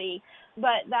recently,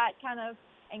 but that kind of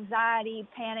anxiety,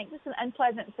 panic, just an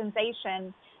unpleasant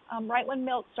sensation right when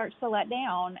milk starts to let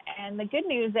down. And the good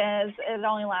news is it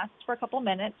only lasts for a couple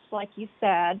minutes, like you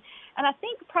said. And I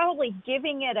think probably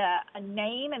giving it a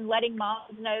name and letting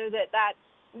moms know that that's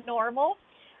normal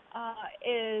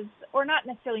is, or not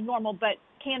necessarily normal, but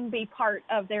can be part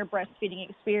of their breastfeeding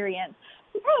experience.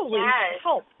 We probably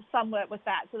help somewhat with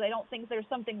that so they don't think there's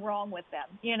something wrong with them,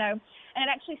 you know. And it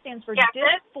actually stands for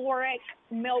dysphoric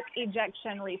milk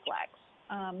ejection reflex.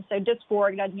 So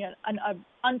dysphoric, an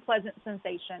unpleasant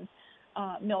sensation,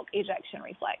 milk ejection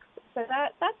reflex. So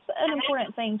that's an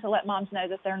important thing to let moms know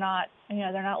that they're not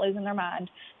losing their mind,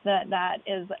 that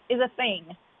is a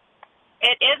thing.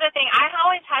 It is a thing. I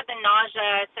always had the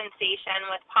nausea sensation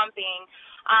with pumping.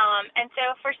 And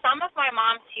so for some of my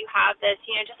moms who have this,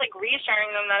 just like reassuring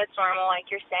them that it's normal,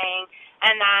 like you're saying,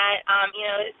 and that,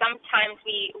 sometimes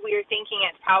we're thinking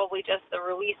it's probably just the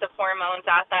release of hormones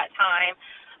at that time.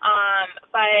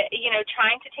 But,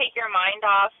 trying to take your mind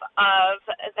off of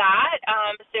that.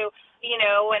 So,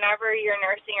 whenever you're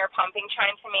nursing or pumping,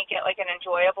 trying to make it like an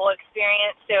enjoyable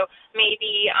experience. So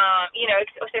maybe,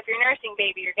 so if you're nursing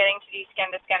baby, you're getting to do skin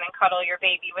to skin and cuddle your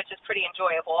baby, which is pretty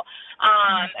enjoyable.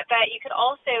 But you could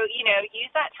also,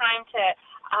 use that time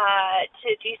to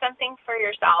do something for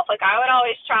yourself. Like I would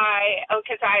always try,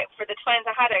 because for the twins,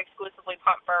 I had to exclusively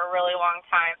pump for a really long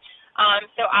time.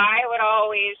 So I would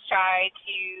always try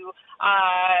to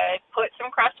put some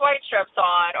Crest White strips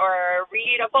on or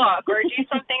read a book or do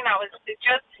something that was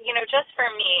just for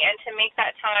me and to make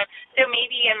that time. So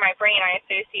maybe in my brain I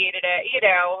associated it,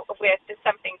 with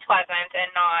something pleasant and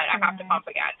not I have to pump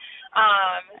again.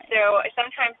 So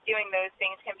sometimes doing those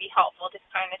things can be helpful to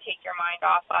kind of take your mind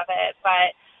off of it.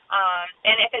 But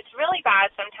and if it's really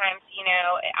bad, sometimes,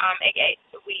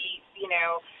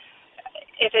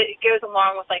 if it goes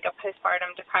along with like a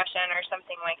postpartum depression or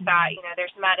something like that,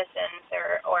 there's medicines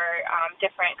or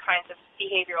different kinds of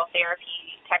behavioral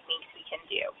therapy techniques we can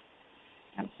do.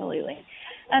 Absolutely.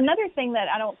 Another thing that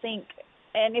I don't think,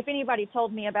 and if anybody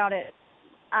told me about it,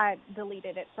 I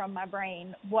deleted it from my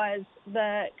brain, was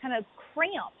the kind of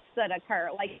cramps that occur,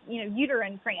 like,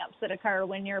 uterine cramps that occur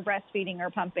when you're breastfeeding or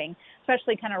pumping,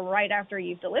 especially kind of right after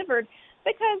you've delivered,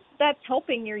 because that's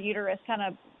helping your uterus kind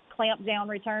of clamp down,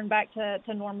 return back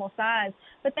to normal size,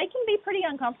 but they can be pretty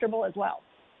uncomfortable as well.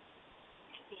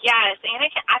 Yes, and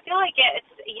I feel like it's,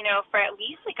 for at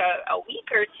least like a week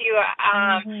or two,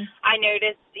 I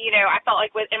noticed, I felt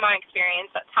like in my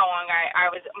experience, that's how long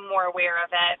I was more aware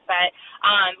of it. But,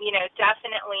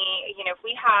 definitely, if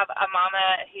we have a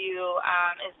mama who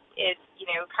is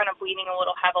kind of bleeding a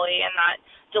little heavily in that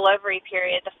delivery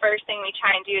period, the first thing we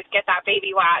try and do is get that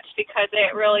baby latched because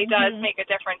it really does make a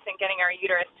difference in getting our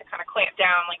uterus to kind of clamp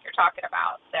down like you're talking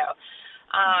about. So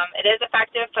it is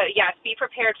effective, but yes, be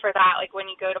prepared for that. Like when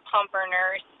you go to pump or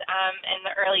nurse in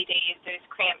the early days, those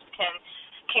cramps can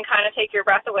kind of take your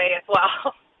breath away as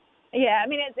well. Yeah, I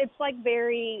mean, it's like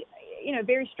very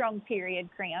strong period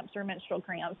cramps or menstrual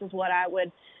cramps is what I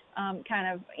would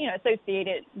kind of, associate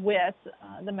it with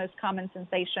the most common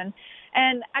sensation.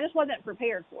 And I just wasn't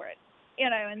prepared for it,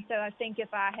 and so I think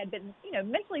if I had been,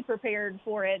 mentally prepared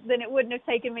for it, then it wouldn't have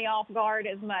taken me off guard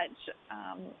as much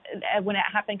when it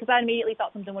happened, because I immediately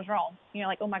thought something was wrong.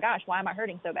 Like, oh my gosh, why am I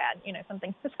hurting so bad?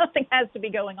 Something has to be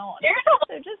going on. There's a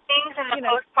lot of things in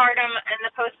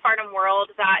the postpartum world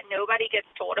that nobody gets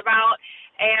told about,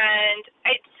 and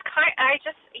it's I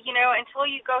just, until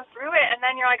you go through it, and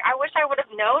then you're like, I wish I would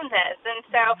have known this. And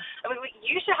so,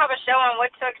 you should have a show on what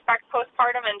to expect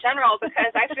postpartum in general, because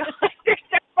I feel like there's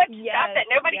so much stuff that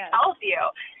nobody tells you,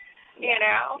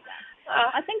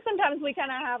 I think sometimes we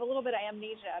kind of have a little bit of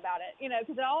amnesia about it,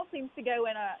 because it all seems to go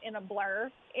in a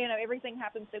blur. Everything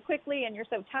happens so quickly, and you're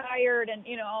so tired, and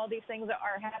all these things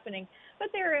are happening.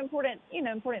 But there are important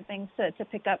things to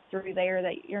pick up through there,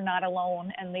 that you're not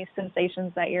alone, and these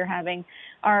sensations that you're having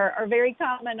are very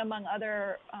common among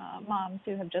other moms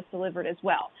who have just delivered as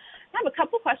well. I have a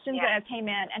couple questions that came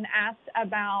in and asked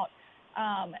about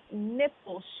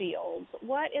nipple shields.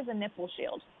 What is a nipple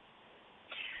shield?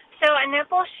 So a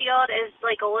nipple shield is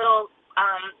like a little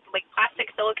like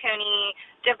plastic silicone-y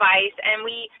device, and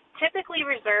we typically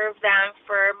reserve them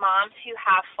for moms who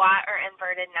have flat or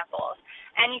inverted nipples.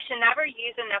 And you should never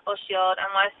use a nipple shield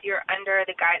unless you're under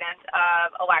the guidance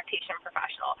of a lactation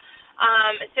professional.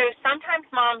 So sometimes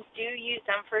moms do use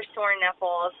them for sore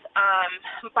nipples,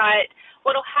 but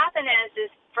what will happen is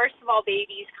first of all,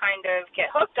 babies kind of get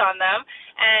hooked on them,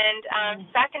 and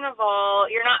second of all,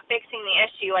 you're not fixing the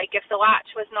issue. Like if the latch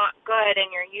was not good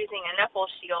and you're using a nipple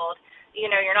shield,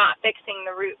 you're not fixing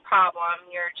the root problem.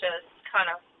 You're just kind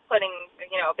of putting,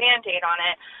 a Band-Aid on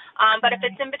it. But if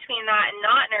it's in between that and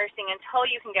not nursing until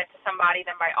you can get to somebody,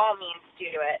 then by all means do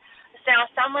it. So now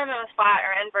some women with flat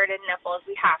or inverted nipples,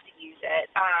 we have to use it.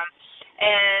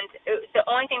 And the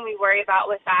only thing we worry about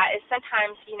with that is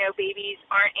sometimes, babies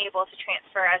aren't able to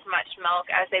transfer as much milk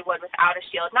as they would without a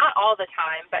shield. Not all the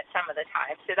time, but some of the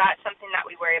time. So that's something that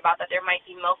we worry about, that there might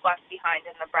be milk left behind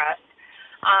in the breast,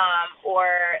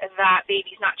 or that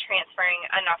baby's not transferring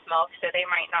enough milk, so they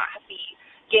might not be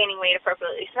gaining weight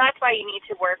appropriately. So that's why you need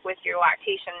to work with your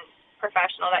lactation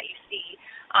professional that you see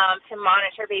to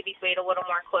monitor baby's weight a little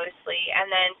more closely, and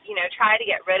then, try to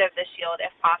get rid of the shield if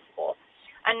possible.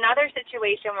 Another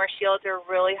situation where shields are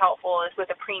really helpful is with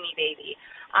a preemie baby.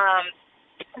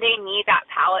 They need that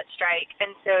palate strike,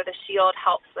 and so the shield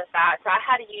helps with that. So I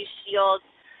had to use shields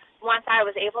once I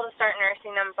was able to start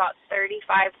nursing them about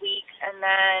 35 weeks, and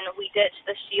then we ditched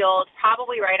the shield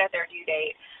probably right at their due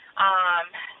date.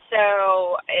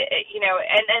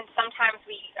 And sometimes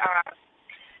we,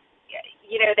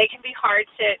 they can be hard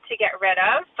to get rid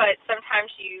of, but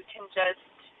sometimes you can just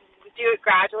do it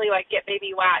gradually, like get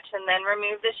baby latch and then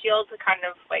remove the shield to kind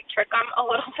of like trick them a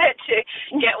little bit to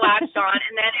get latched on.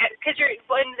 And then because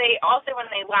when they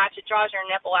latch, it draws your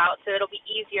nipple out, so it'll be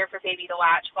easier for baby to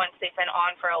latch once they've been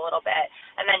on for a little bit,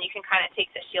 and then you can kind of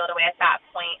take the shield away at that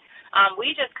point.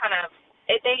 We just kind of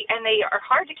they are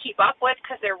hard to keep up with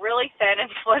because they're really thin and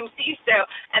flimsy,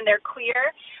 and they're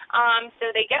clear,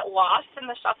 so they get lost in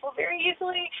the shuffle very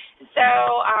easily. So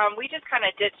we just kind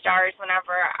of ditched ours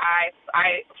whenever I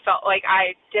felt like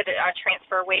I did a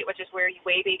transfer weight, which is where you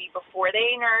weigh baby before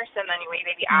they nurse and then you weigh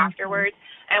baby afterwards.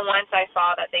 And once I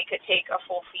saw that they could take a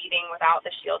full feeding without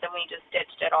the shield, then we just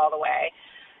ditched it all the way.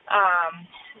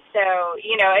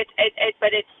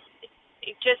 But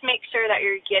just make sure that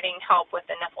you're getting help with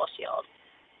the nipple shield.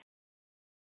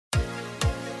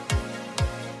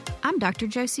 I'm Dr.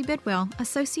 Josie Bidwell,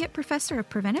 Associate Professor of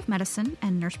Preventive Medicine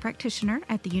and Nurse Practitioner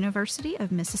at the University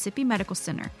of Mississippi Medical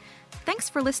Center.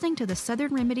 Thanks for listening to the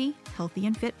Southern Remedy Healthy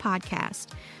and Fit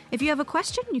podcast. If you have a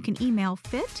question, you can email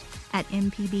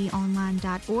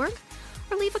fit@mpbonline.org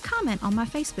or leave a comment on my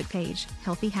Facebook page,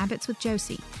 Healthy Habits with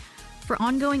Josie. For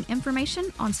ongoing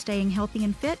information on staying healthy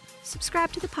and fit,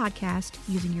 subscribe to the podcast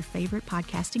using your favorite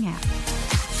podcasting app.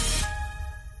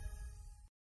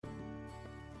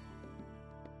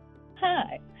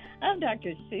 Hi, I'm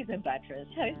Dr. Susan Buttress,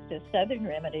 host of Southern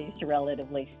Remedies,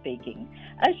 Relatively Speaking,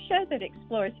 a show that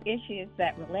explores issues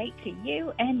that relate to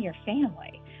you and your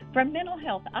family, from mental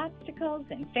health obstacles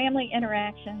and family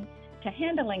interactions to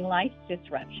handling life's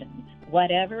disruptions.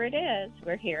 Whatever it is,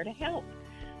 we're here to help.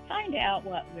 Find out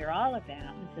what we're all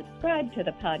about and subscribe to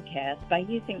the podcast by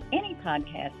using any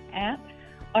podcast app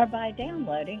or by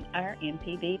downloading our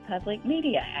MPB Public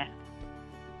Media app.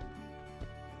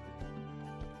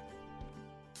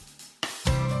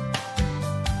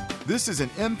 This is an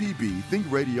MPB Think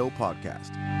Radio podcast.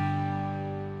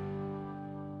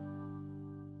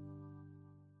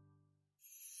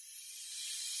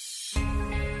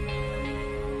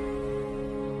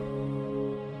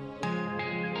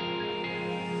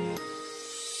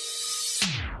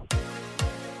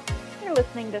 You're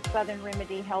listening to Southern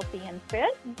Remedy Healthy and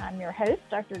Fit. I'm your host,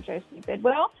 Dr. Josie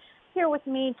Bidwell. Here with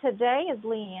me today is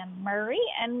Leanne Murray,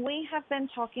 and we have been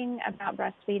talking about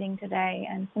breastfeeding today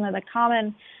and some of the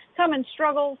common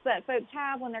struggles that folks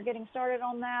have when they're getting started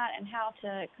on that, and how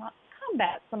to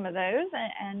combat some of those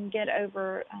and get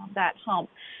over that hump.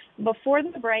 Before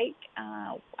the break,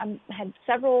 I had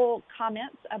several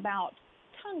comments about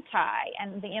tongue tie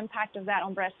and the impact of that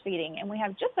on breastfeeding, and we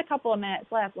have just a couple of minutes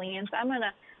left, Leanne, so I'm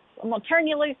gonna turn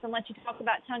you loose and let you talk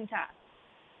about tongue tie.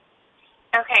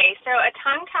 Okay, so a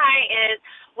tongue tie is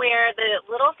where the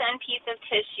little thin piece of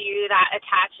tissue that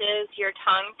attaches your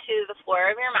tongue to the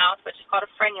floor of your mouth, which is called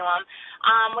a frenulum,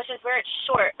 which is where it's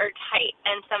short or tight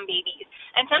in some babies.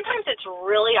 And sometimes it's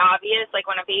really obvious, like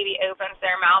when a baby opens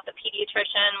their mouth, the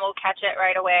pediatrician will catch it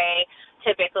right away,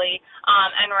 typically,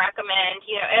 and recommend,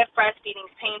 if breastfeeding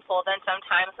is painful, then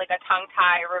sometimes like a tongue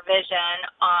tie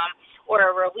revision or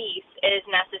a release is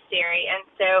necessary. And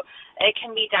so it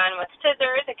can be done with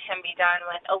scissors, it can be done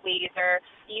with a laser.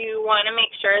 You want to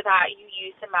make sure that you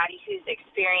use somebody who's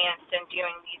experienced in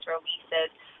doing these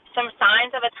releases. Some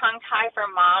signs of a tongue tie for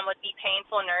mom would be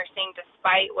painful nursing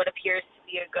despite what appears to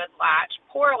be a good latch,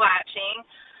 poor latching,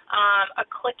 a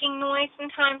clicking noise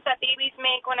sometimes that babies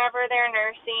make whenever they're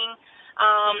nursing,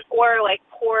 or like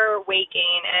poor weight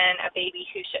gain in a baby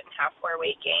who shouldn't have poor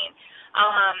weight gain.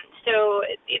 So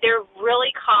they're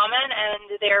really common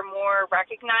and they're more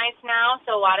recognized now.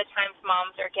 So a lot of times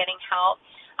moms are getting help.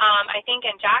 I think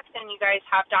in Jackson you guys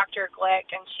have Dr.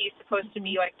 Glick, and she's supposed to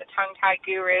be like the tongue tie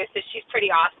guru, so she's pretty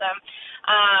awesome.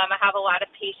 I have a lot of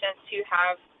patients who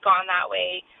have gone that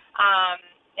way.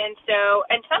 And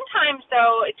sometimes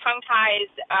though, tongue ties,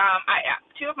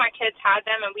 two of my kids had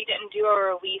them and we didn't do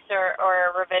a release or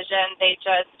a revision. They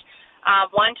just,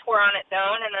 one tore on its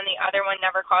own and then the other one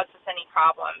never caused us any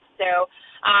problems. So,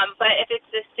 but if it's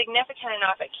significant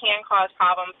enough, it can cause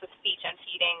problems with speech and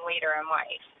feeding later in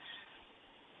life.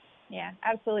 Yeah,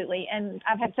 absolutely. And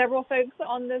I've had several folks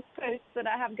on this post that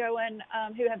I have going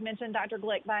who have mentioned Dr.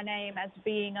 Glick by name as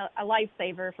being a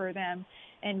lifesaver for them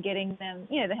and getting them,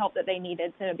 the help that they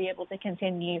needed to be able to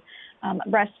continue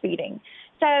breastfeeding.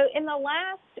 So in the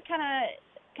last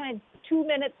kind of 2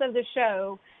 minutes of the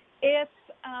show, if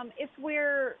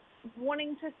we're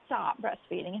wanting to stop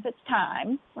breastfeeding, if it's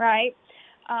time, right,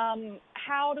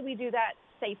 how do we do that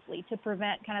safely to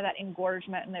prevent kind of that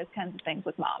engorgement and those kinds of things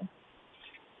with mom?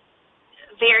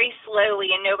 Very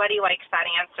slowly, and nobody likes that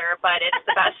answer, but it's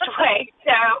the best way.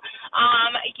 So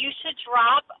you should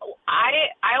drop, I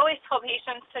always tell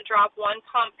patients to drop one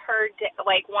pump per day,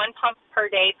 like 1 pump per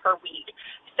day per week.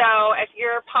 So if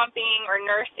you're pumping or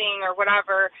nursing or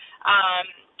whatever,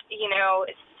 6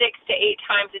 to 8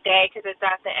 times a day, because it's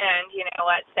at the end,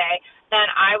 let's say, then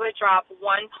I would drop 1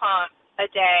 pump a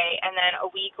day, and then a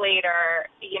week later,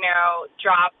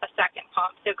 drop a second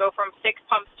pump. So go from 6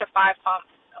 pumps to 5 pumps.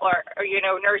 Or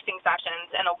nursing sessions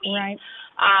in a week. Right.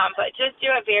 But just do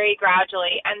it very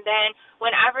gradually. And then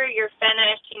whenever you're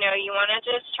finished, you want to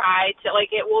just try to,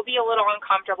 it will be a little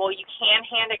uncomfortable. You can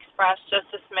hand express just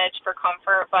a smidge for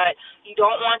comfort, but you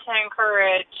don't want to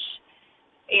encourage,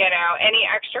 any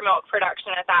extra milk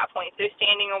production at that point. So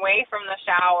standing away from the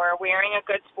shower, wearing a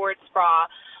good sports bra,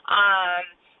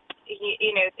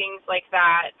 things like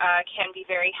that can be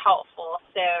very helpful.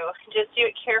 So just do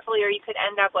it carefully or you could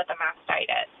end up with a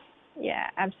mastitis. Yeah,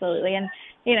 absolutely. And,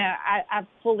 I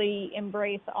fully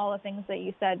embrace all the things that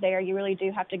you said there. You really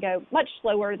do have to go much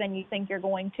slower than you think you're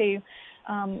going to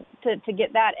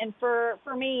get that. And for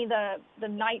me, the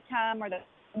nighttime or the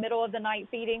middle of the night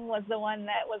feeding was the one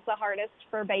that was the hardest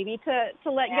for baby to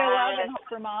let go of, and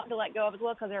for mom to let go of as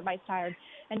well, because everybody's tired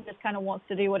and just kind of wants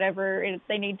to do whatever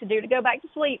they need to do to go back to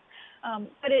sleep.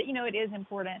 But it is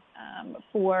important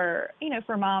for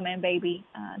mom and baby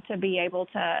to be able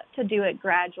to do it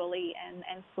gradually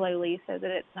and slowly, so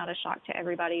that it's not a shock to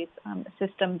everybody's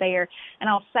system there. And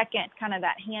I'll second kind of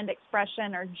that hand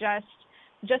expression, or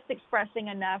just expressing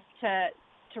enough to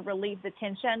relieve the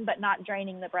tension, but not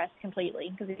draining the breast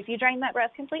completely. Because if you drain that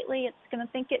breast completely, it's going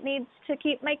to think it needs to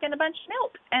keep making a bunch of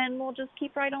milk, and we'll just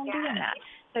keep right on doing that.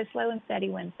 So slow and steady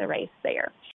wins the race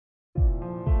there.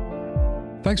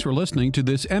 Thanks for listening to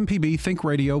this MPB Think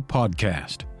Radio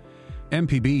podcast.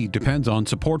 MPB depends on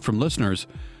support from listeners,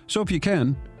 so if you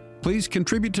can, please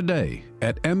contribute today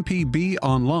at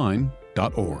mpbonline.org.